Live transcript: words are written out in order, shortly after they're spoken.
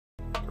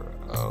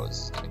Oh,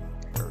 this is gonna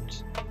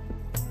hurt.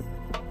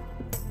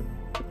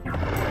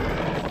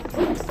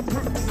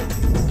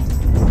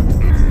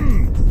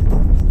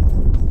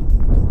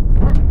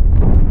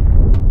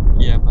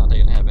 Yeah, I'm not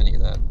gonna have any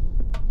of that.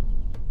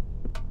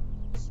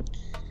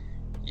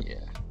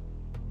 Yeah.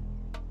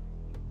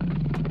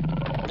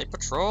 They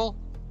patrol?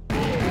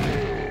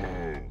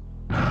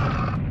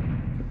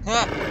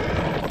 Ha!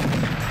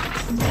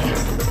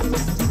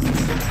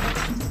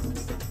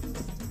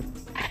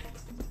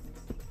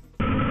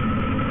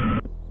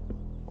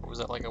 Or was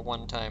that like a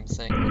one-time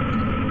thing?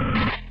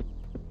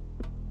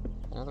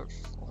 Another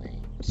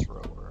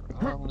flamethrower.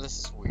 This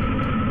is weird.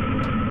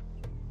 I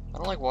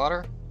don't like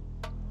water.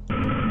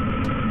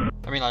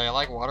 I mean, I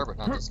like water, but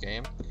not this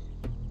game.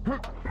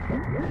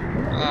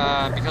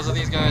 Because of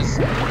these guys.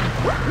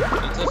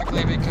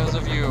 Specifically because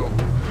of you.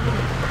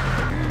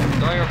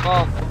 It's all your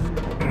fault.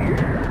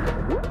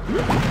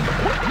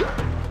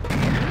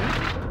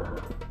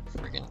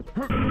 Freaking.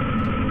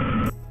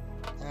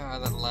 Ah,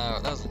 that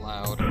loud. That was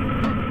loud.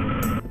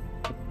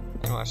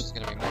 Watch, there's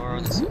gonna be more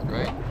on this side,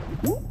 right?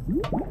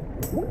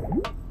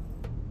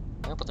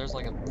 Yeah, but there's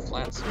like a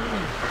flat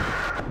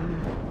spot.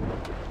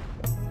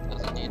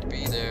 Doesn't need to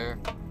be there.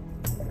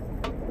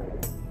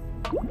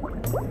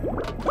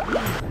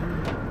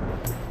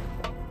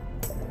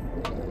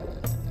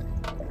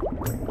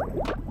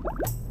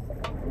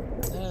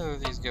 None of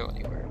these go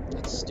anywhere.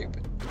 That's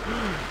stupid. I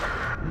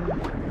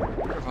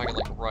wonder if I could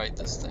like ride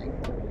this thing.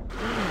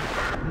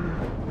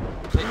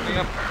 Take me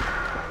up.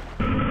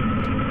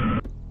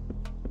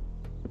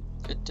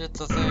 It did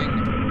the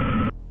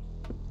thing.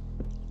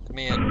 Let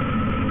me in.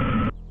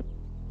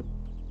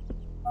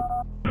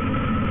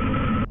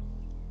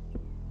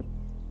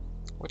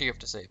 What do you have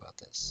to say about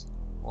this?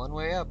 One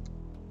way up.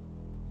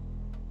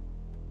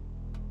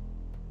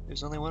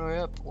 There's only one way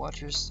up.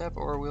 Watch your step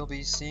or we'll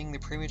be seeing the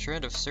premature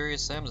end of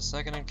Serious Sam's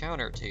second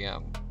encounter,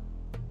 TM.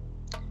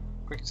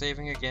 Quick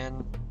saving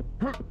again.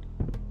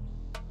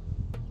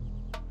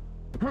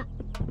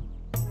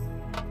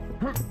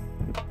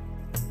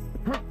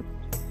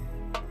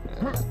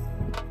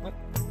 What?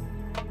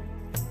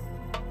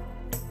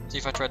 See,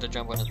 if I tried to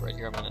jump when it's right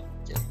here, I'm gonna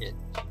get hit.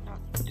 Not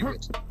do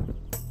it.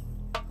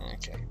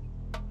 Okay.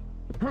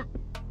 Huh?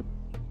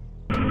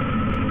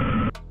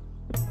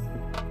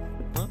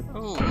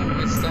 Oh,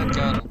 it's that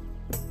gun.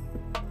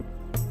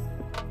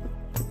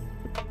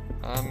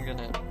 I'm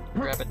gonna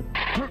grab it.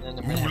 And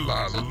I'm gonna Ooh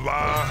la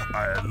la!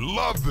 I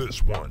love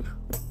this one.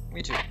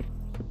 Me too.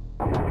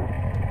 But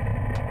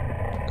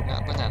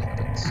not when that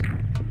happens.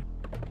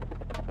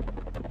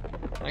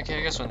 Okay,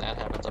 I guess when that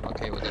happens, I'm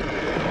okay with it.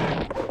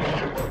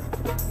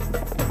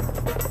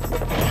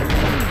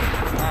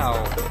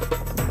 Ow.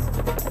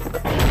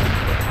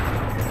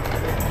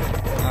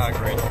 Ah,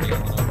 great. I'm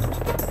going open.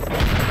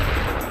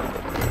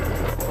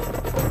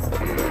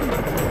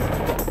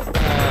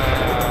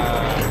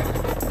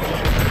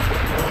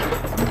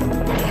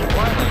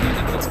 Why am I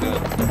using this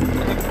gun? I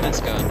have this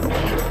gun.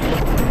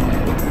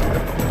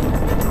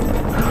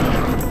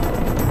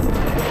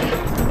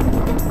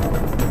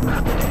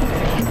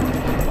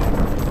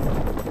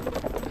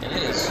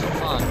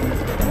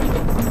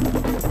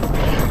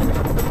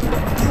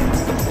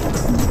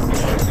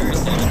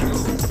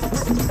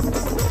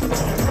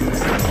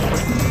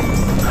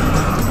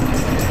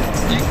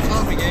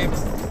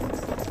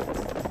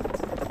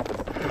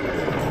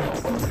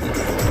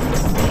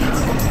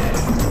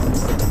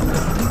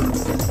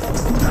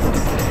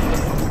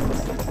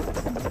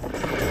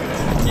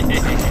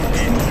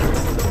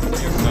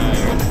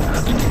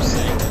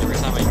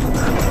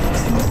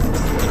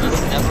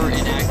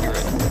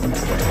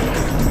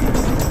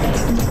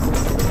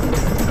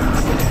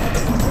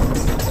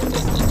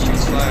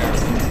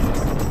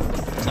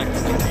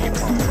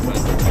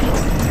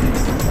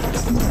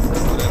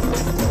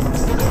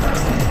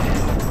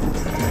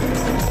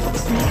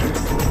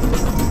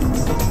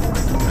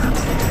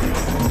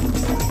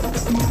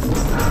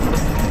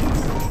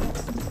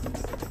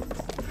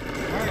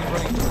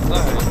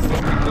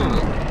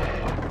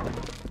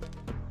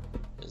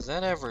 Is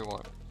that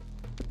everyone?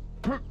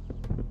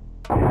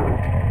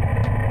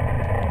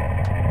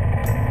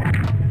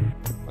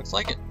 Looks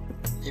like it.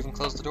 Even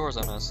closed the doors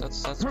on us.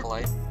 That's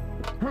polite.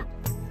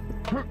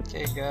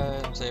 Okay,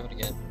 guys, I'm saving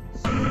again.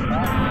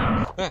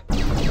 Ah.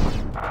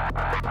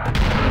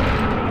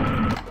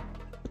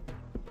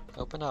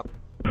 Open up.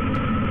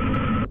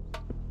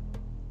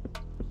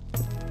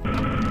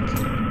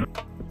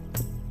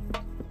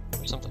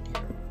 There's something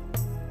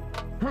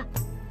here.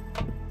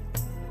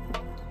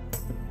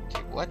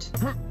 Okay, what?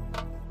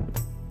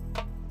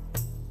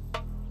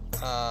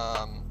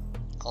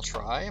 I'll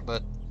try,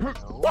 but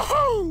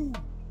no.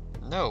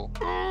 No.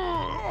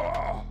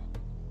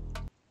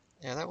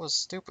 Yeah, that was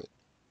stupid.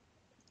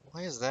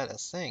 Why is that a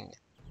thing?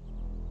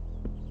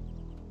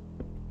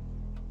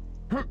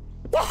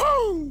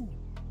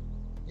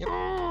 Yep.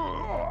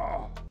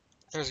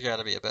 There's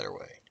gotta be a better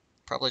way.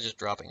 Probably just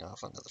dropping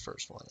off onto the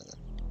first one and then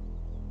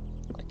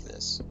like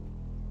this.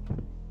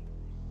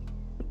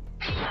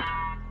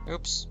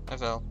 Oops, I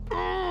fell.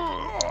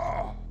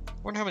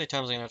 Wonder how many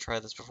times I'm gonna try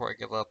this before I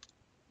give up.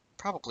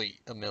 probably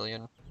a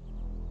million.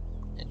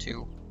 And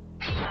 2.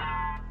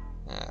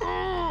 Okay,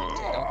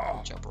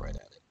 don't jump right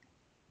at it.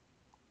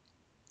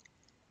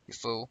 You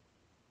fool.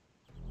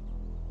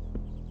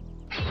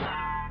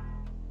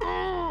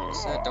 I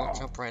said don't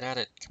jump right at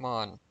it. Come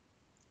on. I'm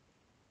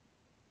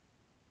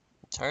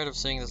tired of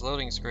seeing this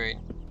loading screen.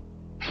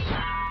 Okay,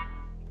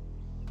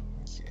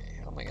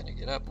 how am I gonna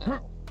get up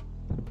now?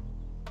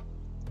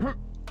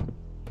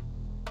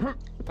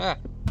 Ah!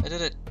 I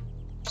did it!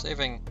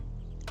 Saving.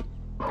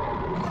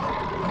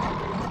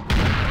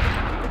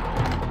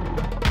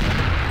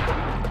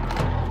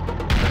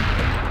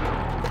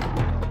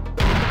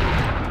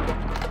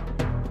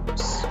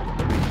 Sorry,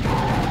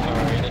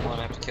 I didn't want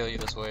to have to kill you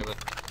this way, but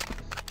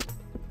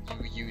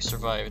you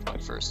survived my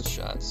first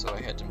shot, so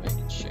I had to make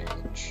a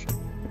change.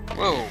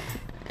 Whoa!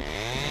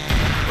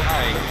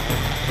 Hi!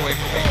 Get away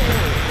from me!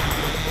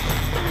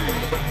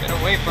 Get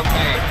away from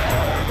me!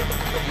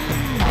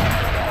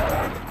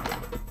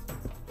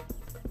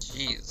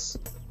 Jeez.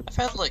 I've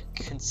had like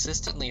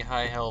consistently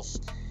high health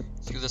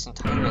through this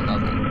entire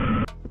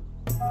level.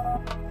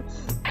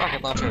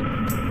 Rocket launcher!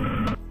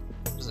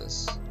 What is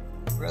this?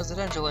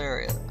 Residential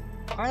area.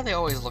 Why do they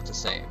always look the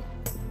same?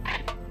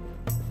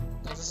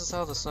 Like, this is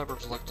how the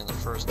suburbs looked in the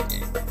first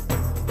game.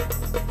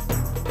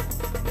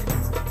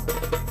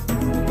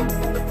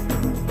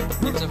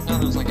 Except now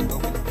there's like an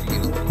open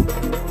field.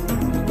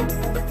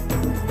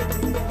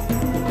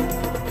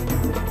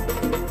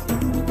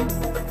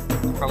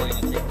 I'm probably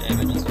gonna take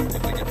damage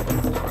if I get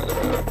farther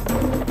out.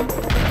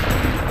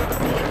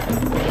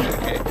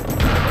 Okay.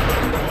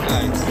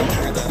 Alright,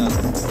 screw that up.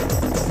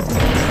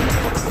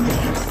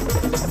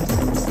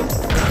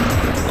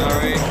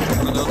 Sorry,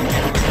 for those of you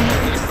who are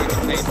really quick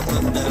and painful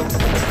and death.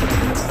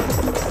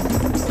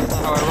 That's not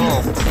how I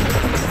roll.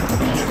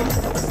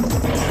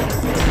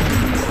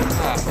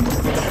 Ah.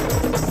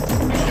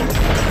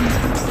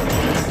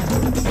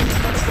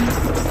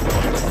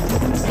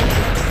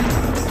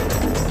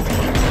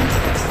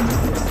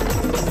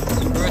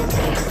 Secret.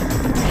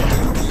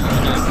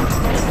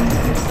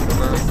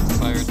 Burn,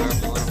 fire, however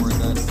you want to word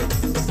that.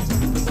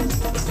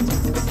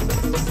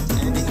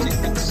 Any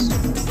secrets?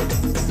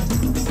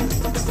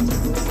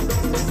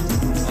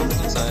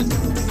 Inside.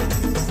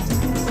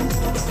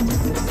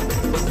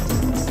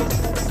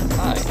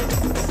 Hi.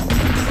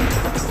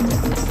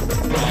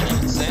 My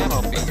name is Sam.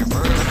 I'll be your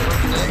murderer for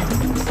today.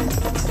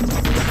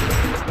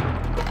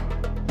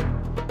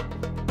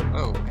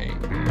 Oh, hey.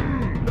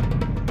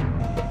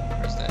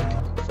 Where's that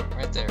coming from?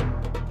 Right there.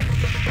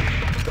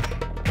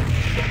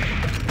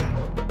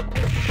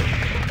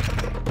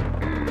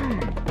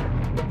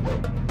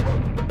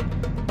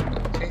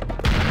 Okay.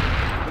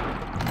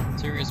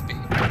 Serious B.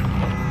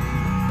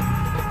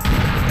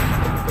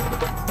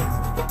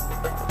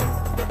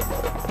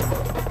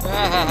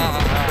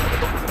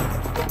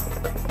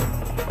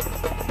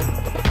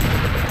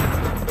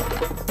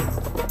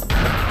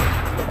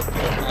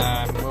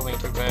 I'm moving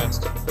too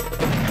fast.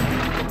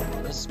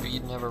 This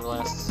speed never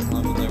lasts as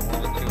long as I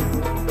want it to.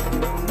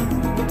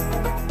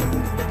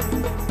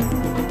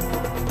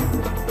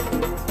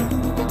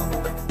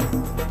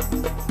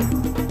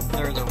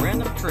 There is a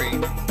random tree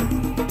in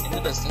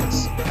the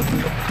distance.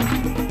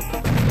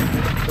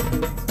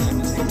 I'm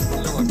gonna take a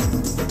closer look.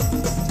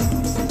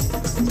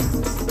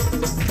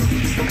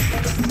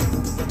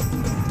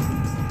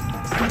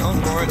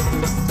 Going for it.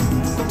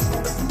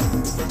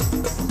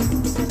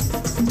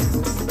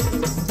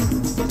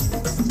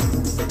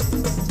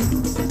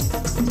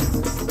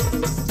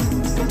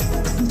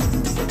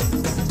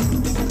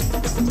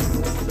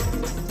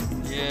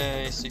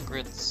 Yay,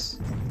 secrets.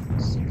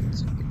 Secrets.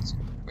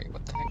 Wait,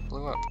 what the heck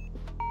blew up?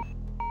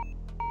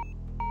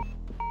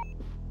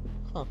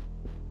 Huh.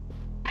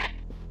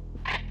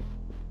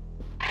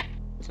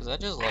 Cause that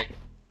just like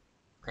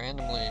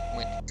randomly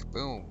went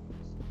kaboom.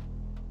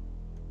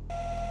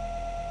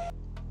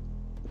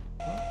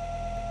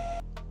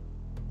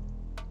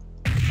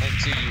 I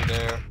see you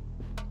there.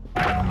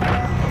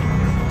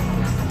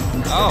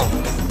 Oh!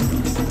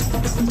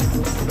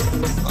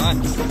 What?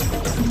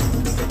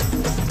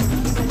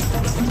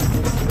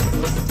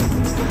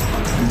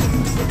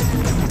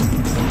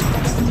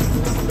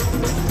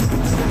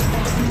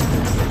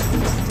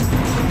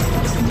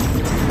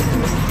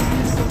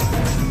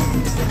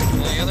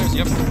 Any others?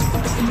 Yep.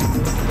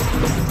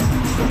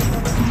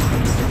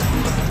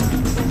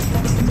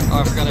 Oh,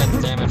 I forgot I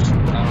had damage.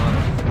 Nah.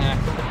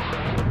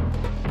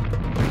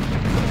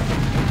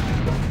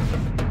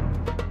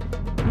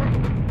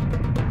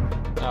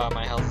 Oh,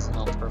 my health isn't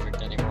all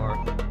perfect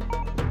anymore.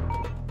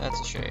 That's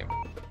a shame.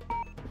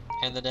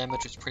 And the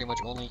damage was pretty much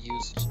only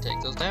used to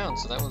take those down,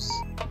 so that was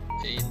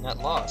a net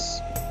loss.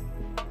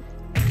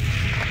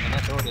 And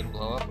that door didn't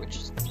blow up, which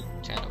is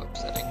kind of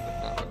upsetting,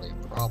 but not really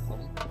a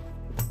problem.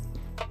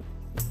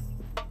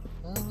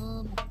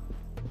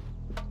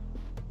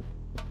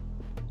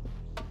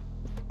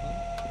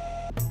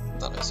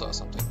 Thought I saw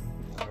something.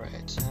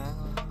 Alright,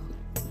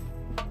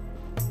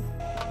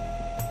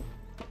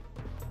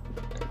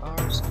 there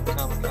are some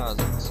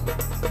kamikazes.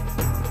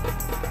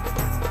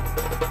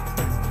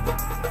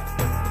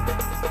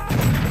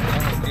 I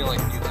don't feel like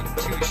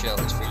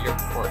rewards for your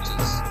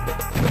corpses.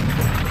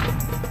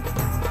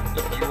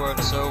 If you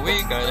weren't so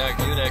weak, you'd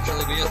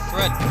actually be a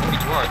threat. I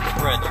mean, you are a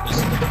threat, you're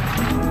just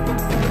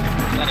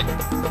pathetic.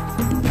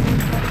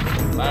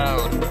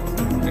 Loud.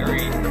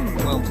 Very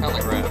well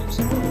telegraphed.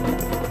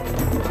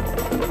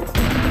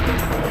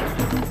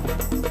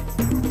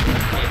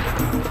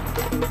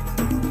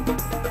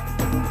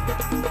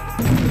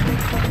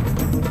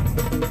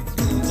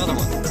 Another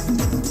one.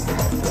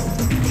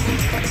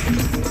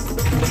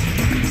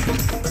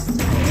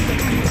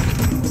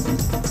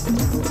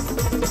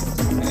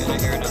 And I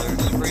hear another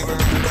screamer.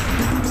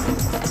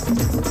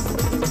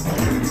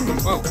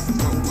 Whoa,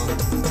 whoa, whoa.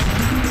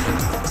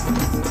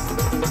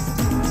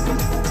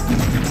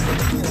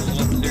 Yeah, there's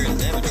enough serious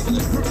damage over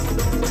there.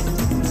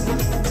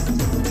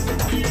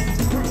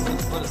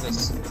 What is this?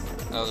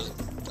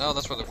 Oh,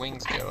 that's where the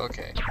wings go,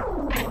 okay.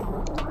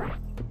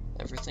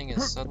 Everything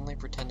is suddenly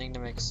pretending to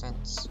make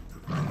sense.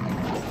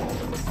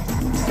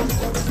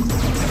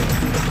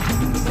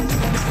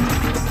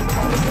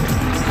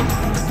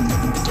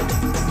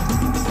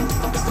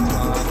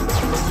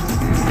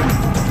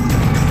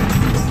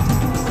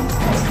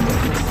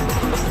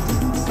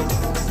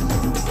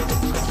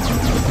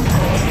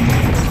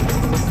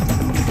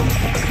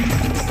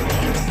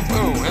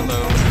 Oh,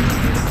 hello.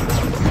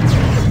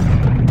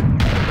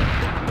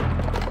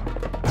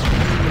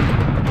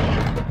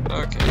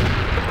 Okay.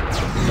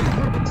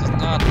 This is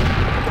not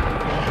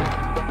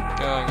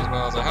going as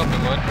well as I hoped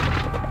it would.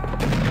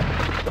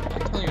 I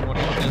can tell you what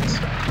happens.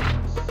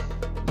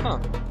 Huh.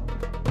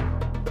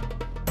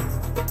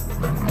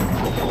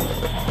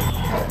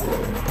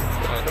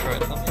 I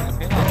tried something that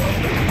paid off.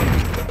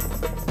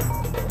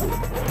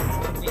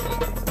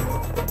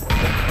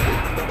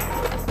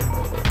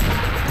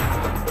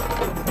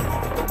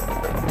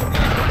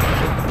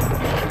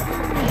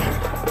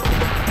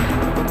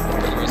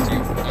 Where's the rest of you?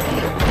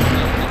 No.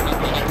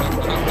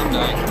 I'm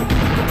dying.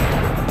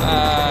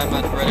 I'm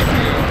not ready for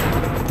you.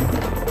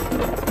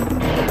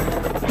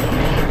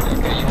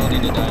 Okay, you all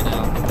need to die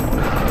now.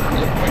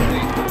 Really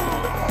quickly.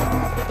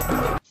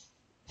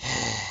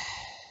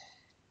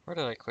 Where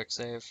did I quick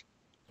save?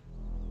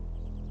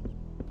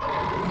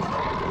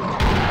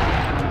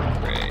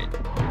 Great.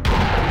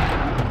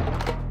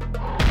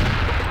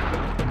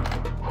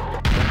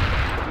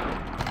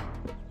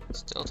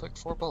 Still took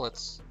 4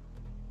 bullets.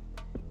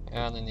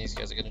 And then these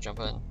guys are gonna jump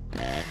in.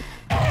 Yeah,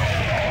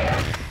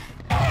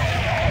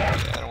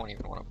 I don't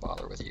even want to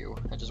bother with you.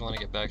 I just want to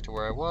get back to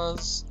where I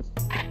was.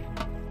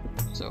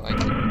 So I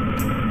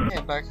can...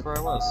 Yeah, back to where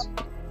I was.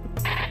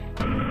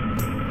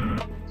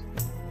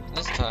 And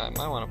this time,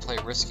 I want to play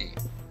risky.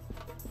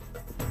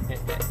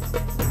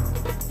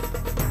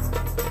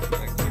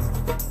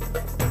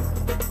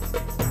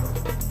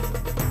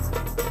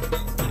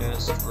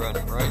 Just run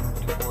right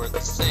toward the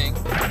thing.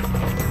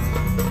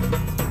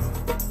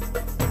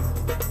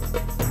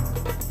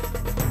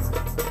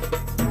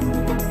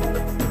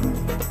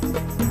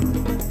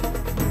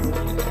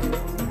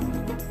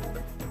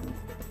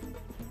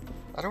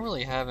 I don't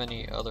really have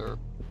any other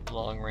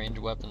long-range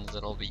weapons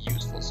that'll be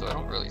useful, so I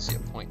don't really see a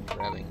point in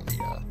grabbing the,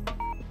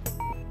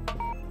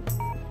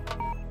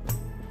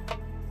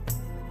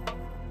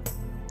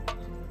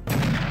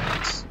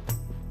 Thanks.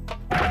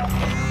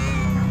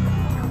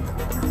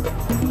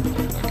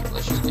 Okay,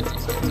 let's just get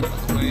these guys out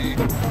of the way.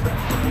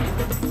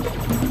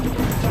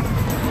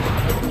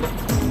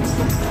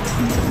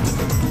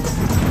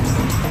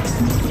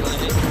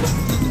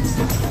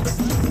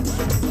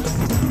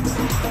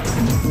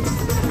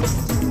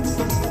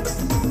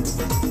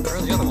 Where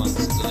are the other ones?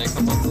 Do they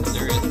come up with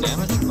serious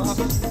damage buff?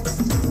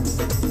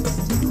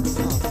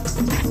 Oh.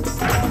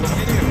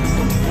 They do.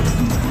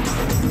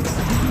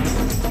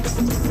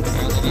 I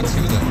only need 2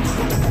 though.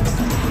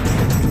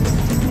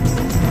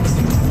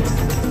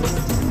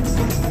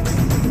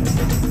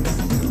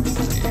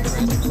 See,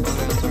 random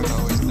loadouts aren't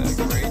always that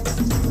great.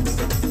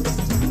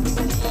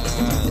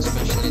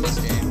 Especially in this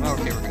game. Oh,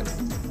 okay, we're good.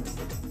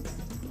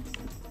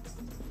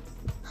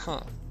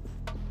 Huh.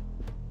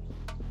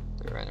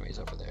 There are enemies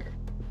over there.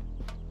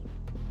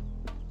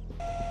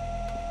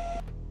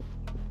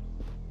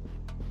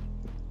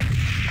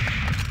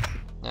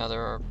 Now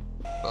there are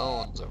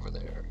bones over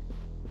there.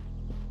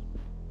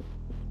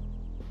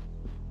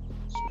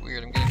 It's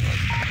weird, I'm getting like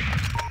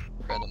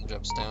random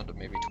jumps down to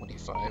maybe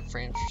 25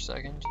 frames per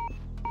second.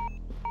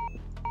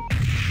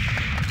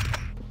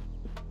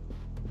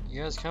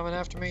 You guys coming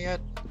after me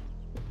yet?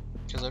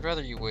 Because I'd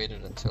rather you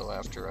waited until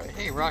after I...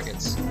 Hey,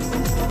 rockets!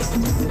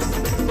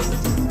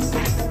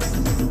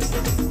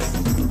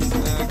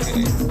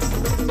 Okay.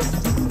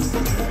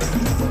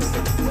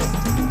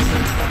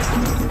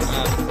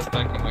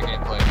 Affecting my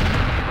gameplay.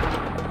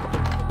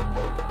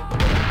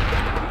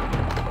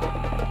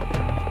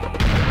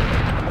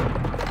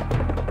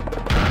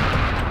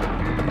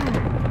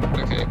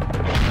 Okay.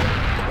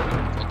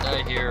 If I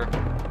die here...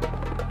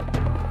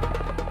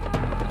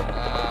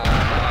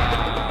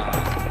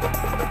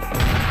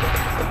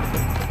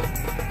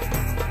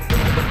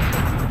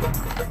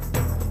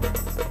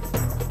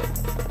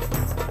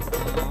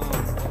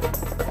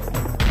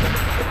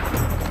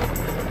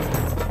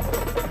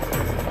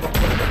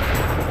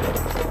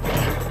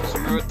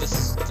 screw it,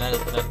 that's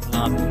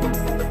not...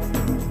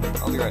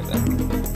 I'll be right back.